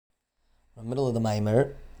in the middle of the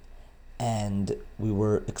Maimer, and we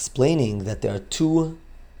were explaining that there are two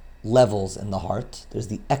levels in the heart. There's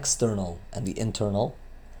the external and the internal.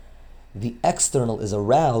 The external is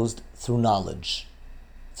aroused through knowledge,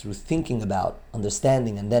 through thinking about,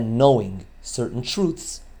 understanding, and then knowing certain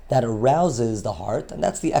truths that arouses the heart, and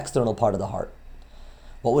that's the external part of the heart.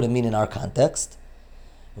 What would it mean in our context?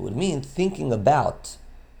 It would mean thinking about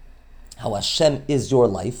how Hashem is your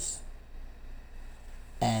life,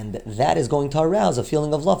 and that is going to arouse a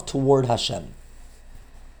feeling of love toward Hashem.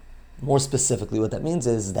 More specifically, what that means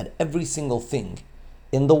is that every single thing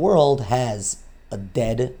in the world has a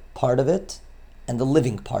dead part of it and the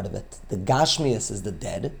living part of it. The Gashmias is the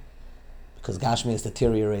dead, because Gashmias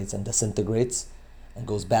deteriorates and disintegrates and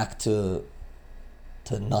goes back to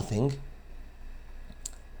nothing.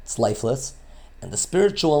 It's lifeless. And the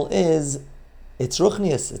spiritual is, it's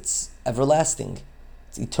Ruchnias, it's everlasting.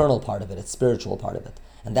 It's eternal part of it, it's spiritual part of it.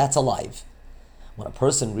 And that's alive. When a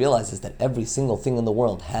person realizes that every single thing in the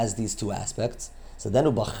world has these two aspects, so then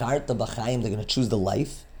v'charta b'chaim, they're going to choose the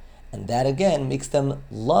life, and that again makes them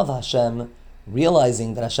love Hashem,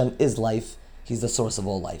 realizing that Hashem is life, He's the source of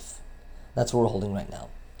all life. That's what we're holding right now.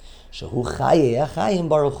 שהוא החיים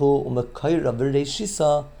ברוך הוא ומקור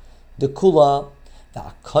וראשיתה דכולא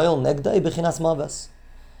והכל נגדו מבחינת מבס.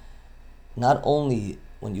 Not only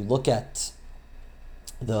when you look at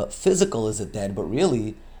the physical is it dead, but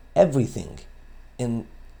really everything in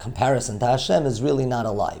comparison to Hashem is really not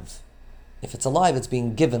alive. If it's alive, it's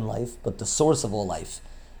being given life, but the source of all life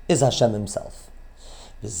is Hashem Himself.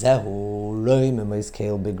 Vezeu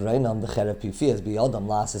bigronam וחרב פיפיות בידם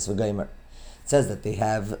לעשות וגוים. It says that they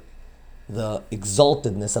have the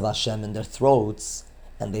exaltedness of Hashem in their throats,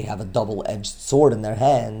 and they have a double-edged sword in their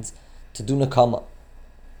hands to do nekama.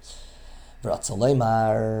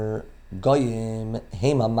 Gוim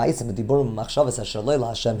המעשים ודיבורים ומחשבות אשר לא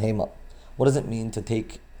להשם המה. What does it mean to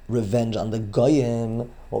take revenge on the Guyim?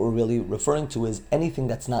 What we're really referring to is anything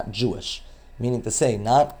that's not Jewish. Meaning to say,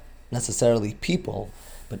 not necessarily people,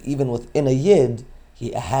 but even within a Yid,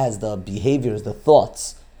 he has the behaviors, the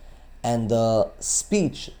thoughts, and the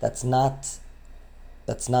speech that's not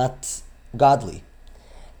godly.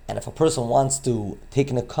 And if a person wants to take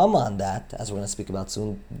nekama on that, as we're going to speak about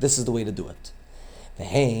soon, this is the way to do it.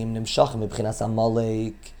 Nמשכי מבחינת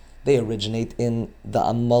עמלק, they originate in the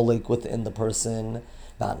Amlek within the person.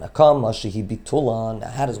 והנקמה שהיא ביטולן,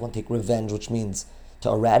 how does one take revenge, which means to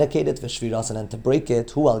eradicate it, ושבירתן, and to break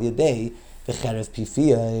it, הוא על ידי וחרב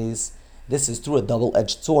פיפיות. This is through a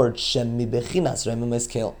double-edged sword, שמבחי.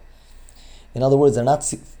 In other words, they're not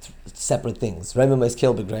separate things.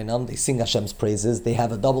 Bigronam, they sing Hashem's praises, they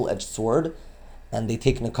have a double-edged sword, and they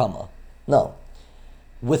take nekama. No.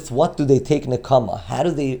 With what do they take nekama? How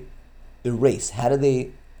do they erase? How do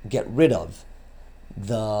they get rid of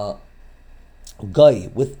the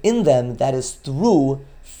guy within them? That is through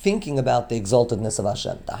thinking about the exaltedness of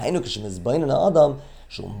Hashem. Dahיינו כשמתבונן האדם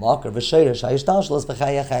שהוא מקור ושרש ההשתלשלות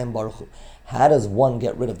בחיים ברוך הוא. How does one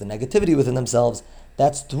get rid of the negativity within themselves?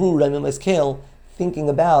 That's through Romamot, thinking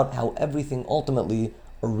about how everything ultimately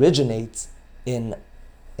originates in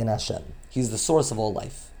Hashem. He's the source of all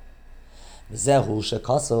life. וזהו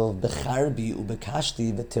שכתוב בחרבי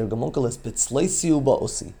ובקשתי ותרגמונקלס בצלייסי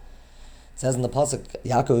ובאוסי. It says in the pasuk,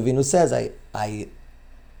 Yaakov Avinu says, I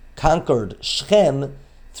conquered Shechem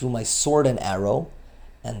through my sword and arrow,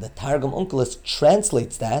 and the Targum Onkelos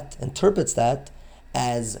translates that, interprets that,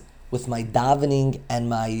 as with my davening and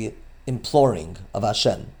my imploring of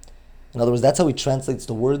Hashem. In other words, that's how he translates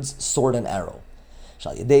the words sword and arrow.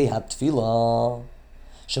 Shal yedei ha-tfilah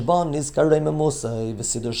through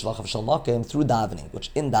davening,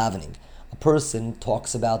 which in davening, a person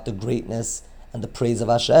talks about the greatness and the praise of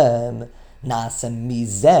Hashem.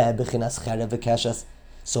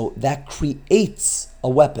 So that creates a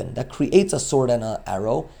weapon, that creates a sword and an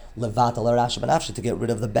arrow, to get rid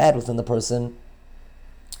of the bad within the person.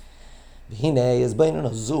 When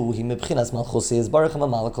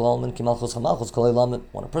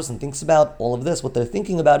a person thinks about all of this, what they're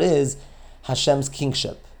thinking about is Hashem's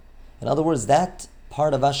kingship. In other words, that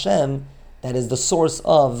part of Hashem that is the source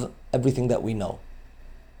of everything that we know.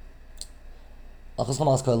 And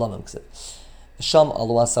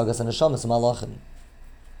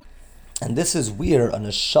this is where a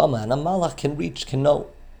neshama and a malach can reach, can know.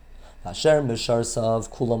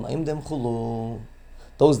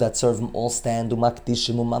 Those that serve him all stand,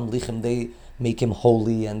 they make him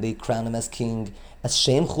holy and they crown him as king. As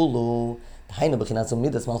shem chulu.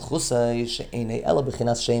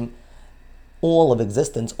 All of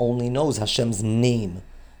existence only knows Hashem's name.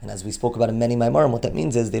 And as we spoke about in many Maimarim, what that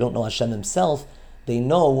means is they don't know Hashem Himself, They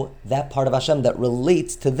know that part of Hashem that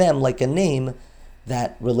relates to them like a name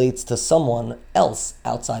that relates to someone else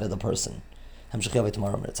outside of the person. המשכי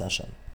tomorrow, Hashem.